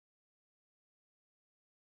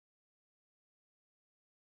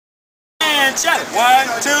and challenge.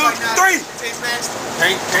 1, 2, 3.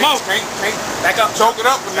 Can't. Back up. Choke it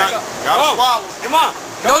up or nothing. Gotta swallow. Come on.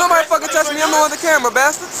 Don't nobody fucking touch me. I'm on the camera,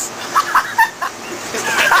 bastards.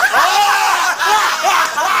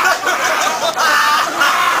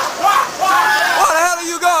 Where the hell are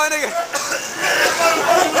you going, nigga?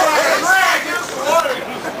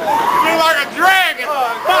 You like a dragon.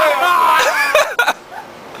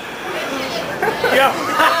 Yo.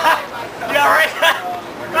 You alright?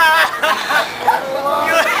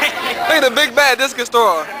 Look at the big bad discus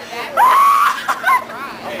store.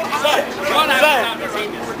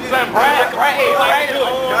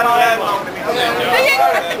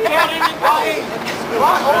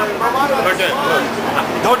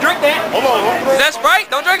 Don't drink that. Hold on. Is that Sprite?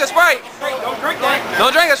 Don't drink a Sprite. Don't drink that.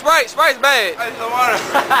 Don't drink a Sprite. Sprite's bad.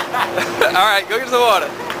 Alright, go get some water.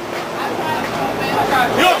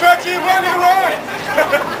 You don't touch it, running around.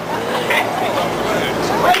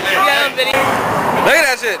 Look at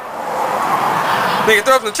that shit. Nigga,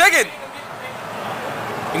 throw up some chicken.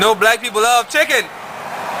 You know black people love chicken.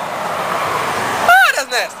 Ah, that's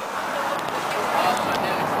nasty.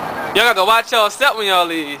 Y'all got to watch y'all step when y'all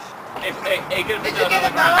leave. Hey, get a picture of the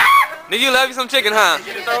ground. Nigga, you love you some chicken, huh?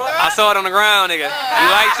 I saw it on the ground, nigga. You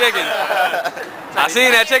like chicken. I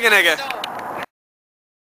seen that chicken, nigga.